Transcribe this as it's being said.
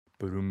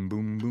Boom,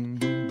 boom, boom,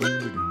 boom,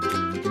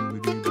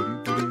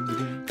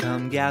 boom.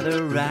 Come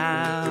gather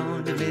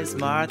round, Miss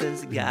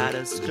Martha's got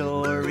a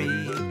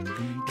story.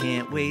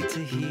 Can't wait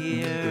to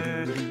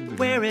hear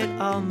where it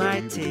all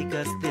might take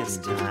us this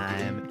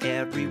time.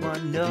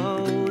 Everyone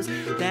knows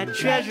that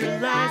treasure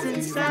lies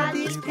inside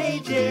these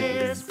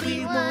pages.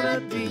 We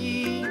wanna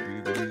be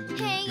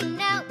hanging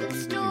out with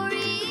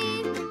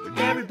stories.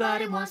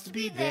 Everybody wants to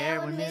be there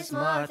when Miss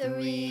Martha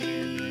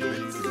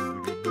reads.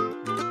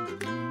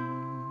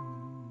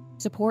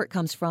 Support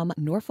comes from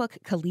Norfolk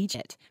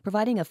Collegiate,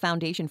 providing a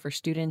foundation for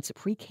students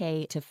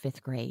pre-K to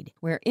 5th grade,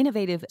 where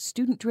innovative,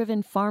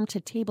 student-driven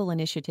farm-to-table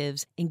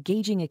initiatives,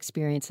 engaging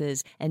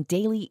experiences, and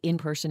daily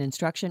in-person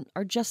instruction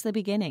are just the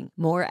beginning.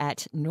 More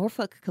at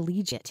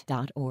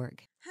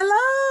norfolkcollegiate.org.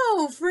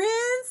 Hello,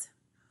 friends.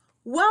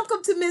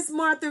 Welcome to Miss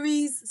Martha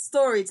Reads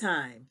Story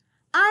Time.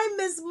 I'm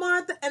Miss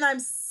Martha, and I'm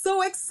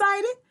so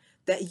excited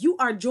that you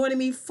are joining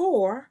me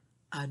for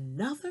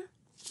another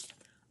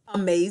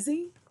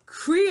amazing,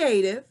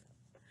 creative,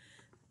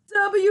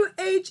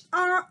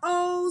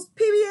 WHRO's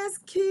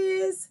PBS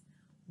Kids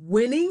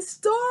winning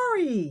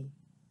story.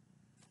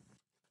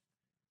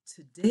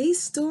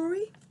 Today's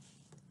story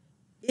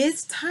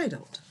is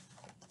titled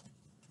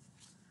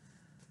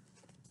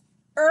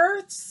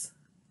Earth's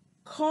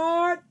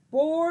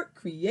Cardboard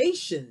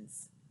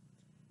Creations.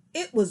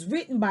 It was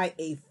written by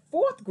a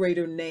 4th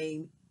grader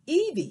named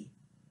Evie,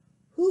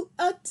 who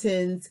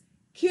attends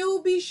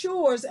Kilby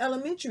Shores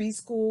Elementary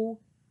School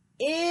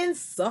in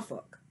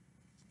Suffolk.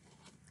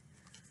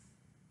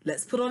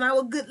 Let's put on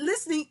our good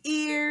listening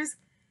ears,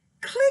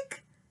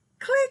 click,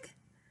 click,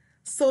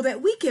 so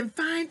that we can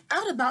find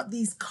out about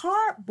these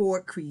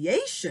cardboard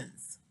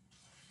creations.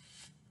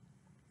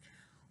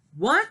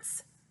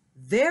 Once,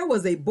 there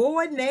was a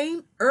boy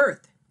named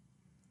Earth.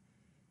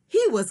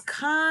 He was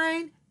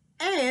kind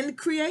and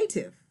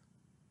creative.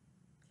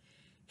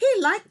 He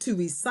liked to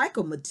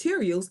recycle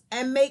materials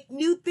and make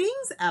new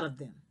things out of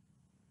them.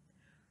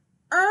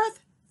 Earth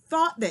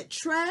thought that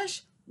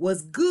trash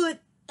was good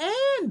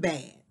and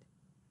bad.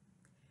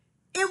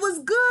 It was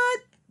good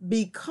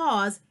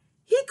because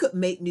he could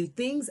make new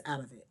things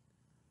out of it.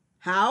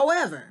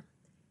 However,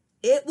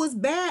 it was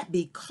bad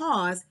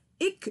because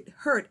it could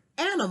hurt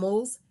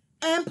animals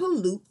and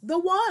pollute the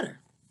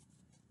water.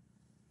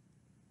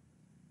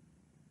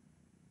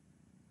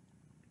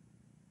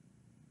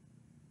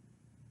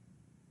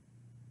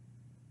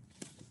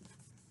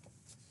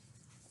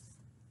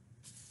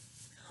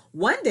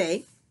 One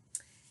day,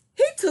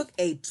 he took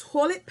a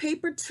toilet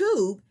paper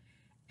tube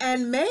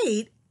and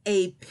made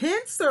a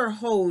pincer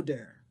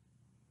holder.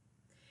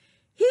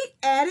 He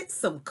added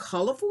some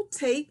colorful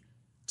tape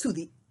to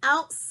the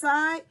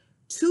outside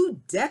to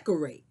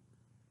decorate.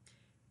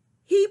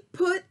 He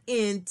put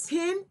in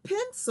 10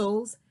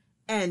 pencils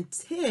and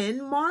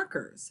 10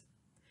 markers.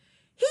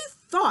 He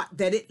thought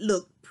that it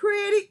looked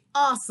pretty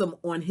awesome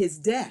on his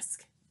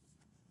desk.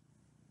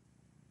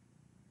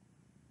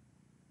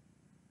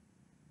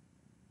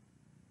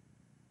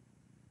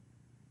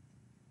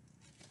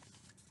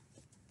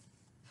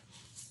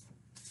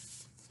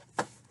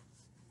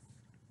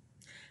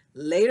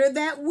 Later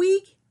that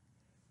week,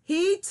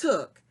 he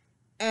took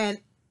an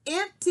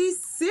empty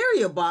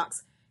cereal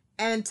box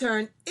and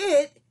turned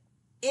it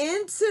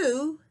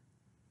into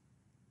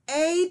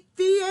a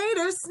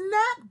theater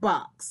snack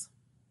box.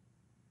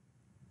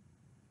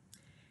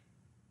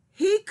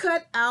 He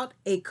cut out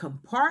a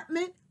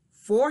compartment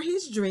for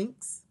his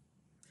drinks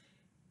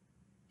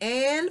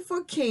and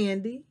for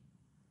candy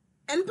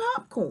and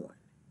popcorn.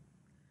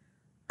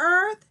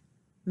 Earth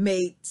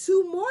made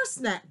 2 more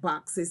snack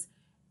boxes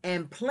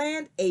and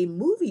planned a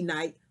movie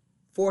night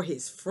for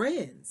his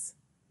friends.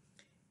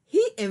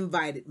 He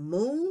invited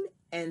Moon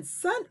and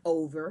Sun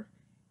over,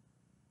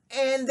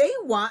 and they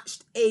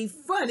watched a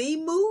funny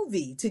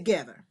movie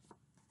together.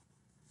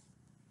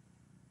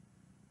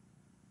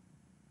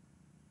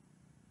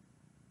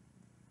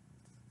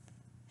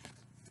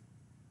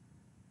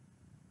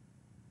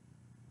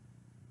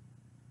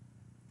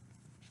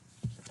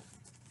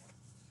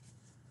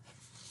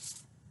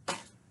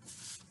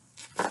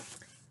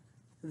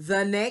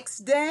 The next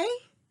day,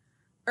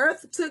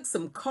 Earth took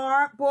some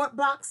cardboard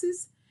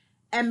boxes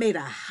and made a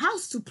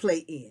house to play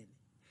in.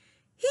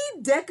 He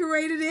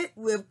decorated it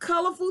with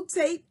colorful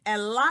tape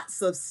and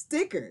lots of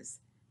stickers.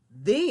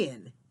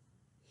 Then,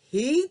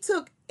 he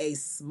took a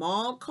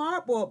small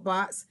cardboard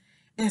box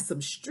and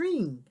some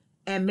string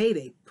and made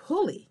a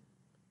pulley.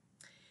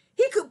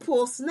 He could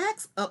pull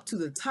snacks up to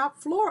the top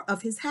floor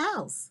of his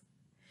house.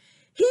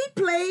 He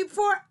played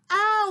for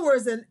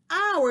hours and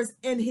hours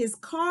in his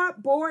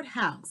cardboard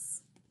house.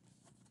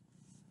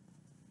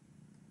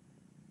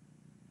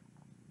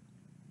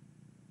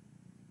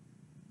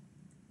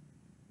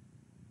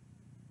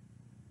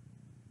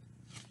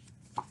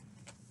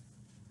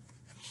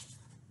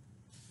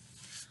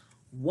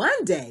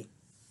 One day,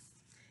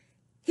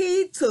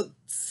 he took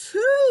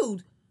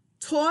 2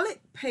 toilet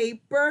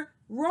paper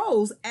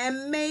rolls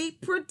and made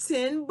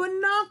pretend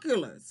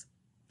binoculars.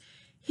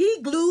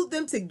 He glued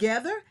them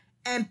together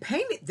and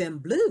painted them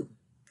blue.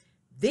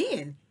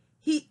 Then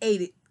he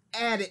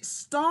added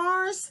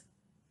stars,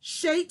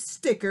 shaped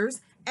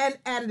stickers, and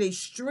added a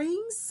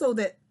string so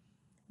that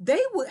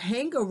they would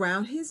hang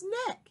around his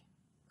neck.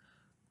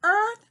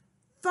 Earth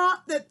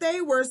thought that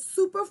they were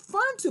super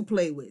fun to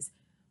play with.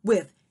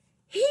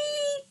 He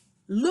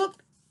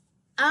looked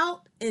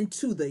out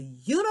into the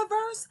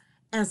universe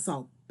and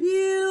saw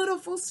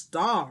beautiful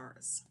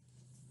stars.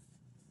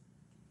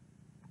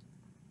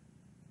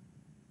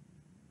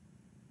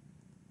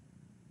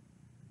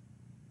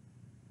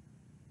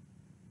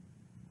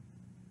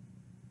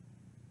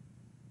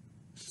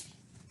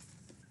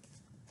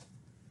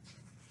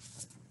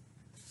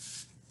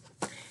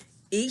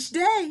 Each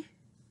day,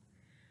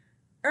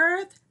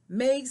 Earth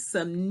made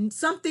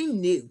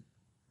something new.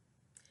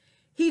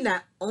 He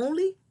not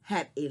only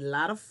had a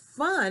lot of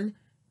fun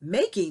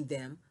making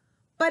them,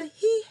 but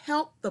he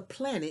helped the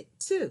planet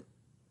too.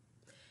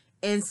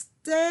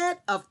 Instead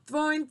of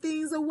throwing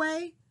things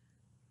away,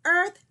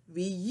 Earth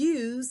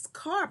reused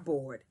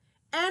cardboard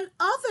and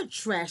other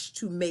trash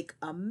to make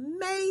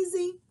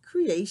amazing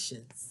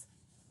creations.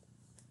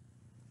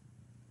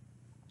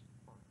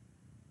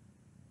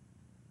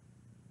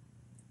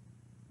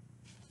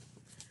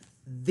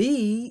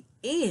 The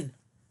end.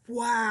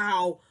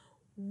 Wow,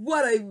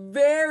 what a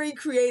very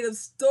creative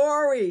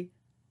story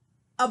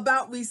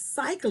about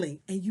recycling.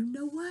 And you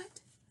know what?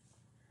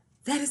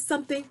 That is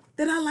something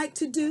that I like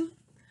to do.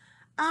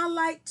 I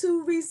like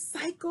to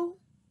recycle,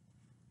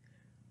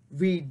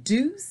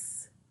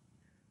 reduce,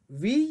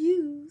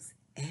 reuse,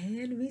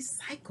 and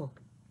recycle.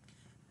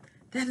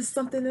 That is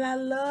something that I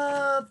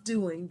love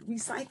doing,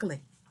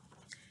 recycling.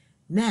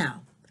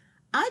 Now,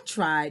 I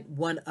tried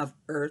one of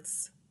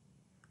Earth's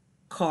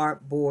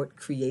cardboard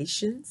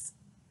creations,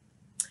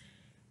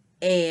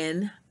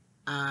 and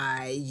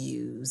I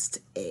used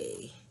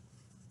a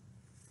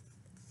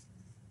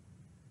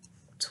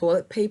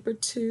toilet paper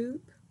tube,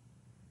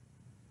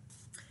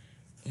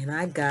 and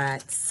I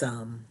got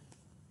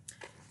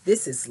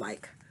this is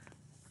like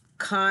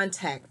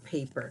contact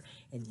paper,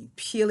 and you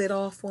peel it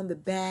off on the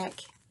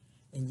back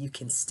and you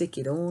can stick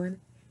it on.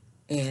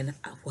 And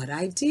what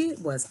I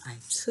did was I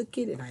took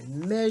it and I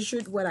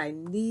measured what I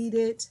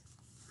needed.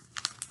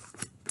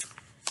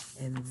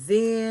 And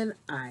then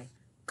I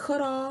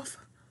cut off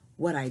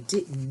what I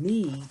didn't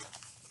need,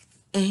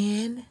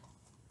 and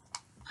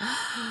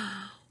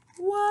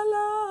voila!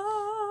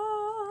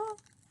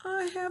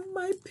 I have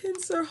my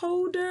pencil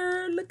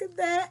holder. Look at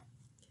that.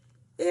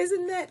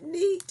 Isn't that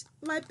neat?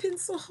 My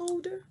pencil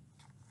holder.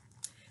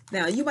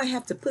 Now, you might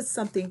have to put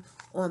something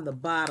on the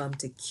bottom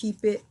to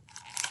keep it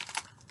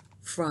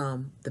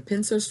from the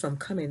pencils from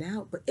coming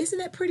out, but isn't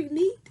that pretty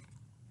neat?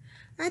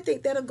 I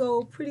think that'll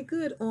go pretty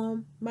good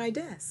on my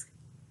desk.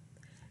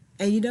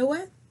 And you know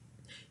what?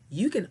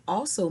 You can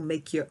also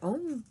make your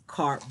own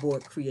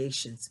cardboard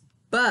creations,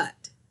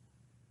 but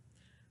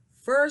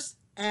first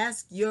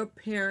ask your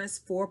parents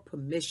for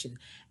permission,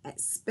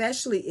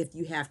 especially if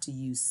you have to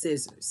use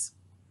scissors,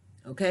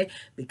 okay?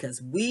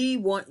 Because we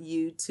want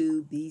you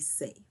to be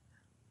safe,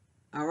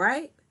 all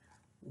right?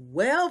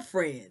 Well,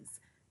 friends,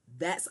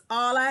 that's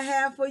all I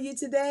have for you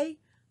today.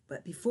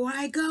 But before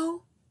I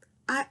go,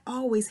 I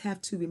always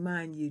have to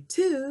remind you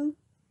to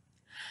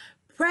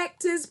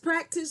practice,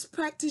 practice,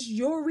 practice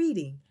your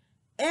reading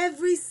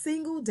every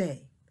single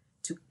day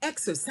to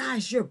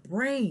exercise your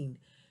brain,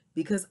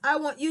 because I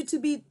want you to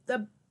be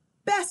the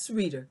best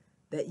reader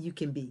that you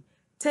can be.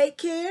 Take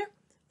care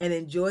and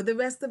enjoy the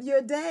rest of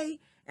your day,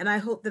 and I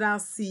hope that I'll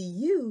see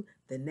you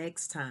the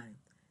next time.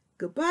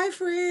 Goodbye,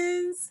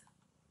 friends.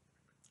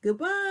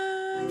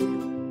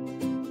 Goodbye.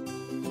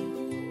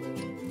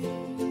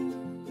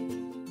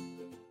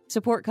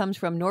 Support comes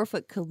from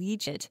Norfolk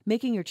Collegiate,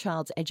 making your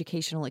child's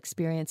educational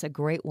experience a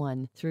great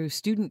one through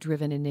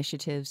student-driven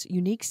initiatives,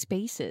 unique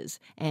spaces,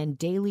 and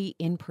daily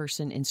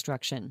in-person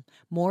instruction.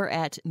 More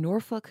at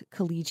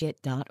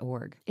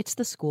norfolkcollegiate.org. It's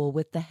the school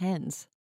with the hens.